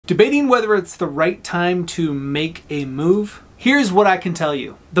Debating whether it's the right time to make a move? Here's what I can tell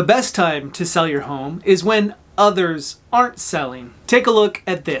you. The best time to sell your home is when others aren't selling. Take a look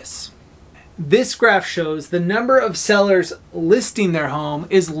at this. This graph shows the number of sellers listing their home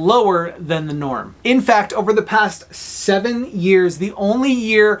is lower than the norm. In fact, over the past 7 years, the only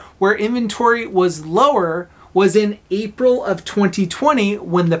year where inventory was lower was in April of 2020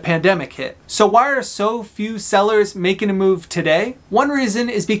 when the pandemic hit. So why are so few sellers making a move today? One reason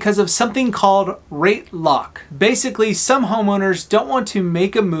is because of something called rate lock. Basically, some homeowners don't want to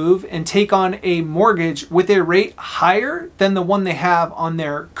make a move and take on a mortgage with a rate higher than the one they have on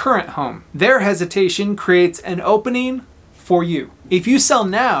their current home. Their hesitation creates an opening for you. If you sell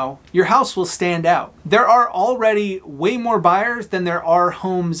now, your house will stand out. There are already way more buyers than there are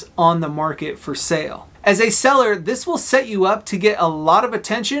homes on the market for sale. As a seller, this will set you up to get a lot of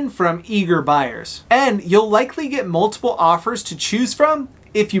attention from eager buyers. And you'll likely get multiple offers to choose from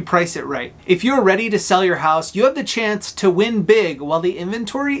if you price it right. If you're ready to sell your house, you have the chance to win big while the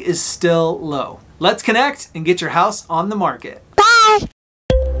inventory is still low. Let's connect and get your house on the market.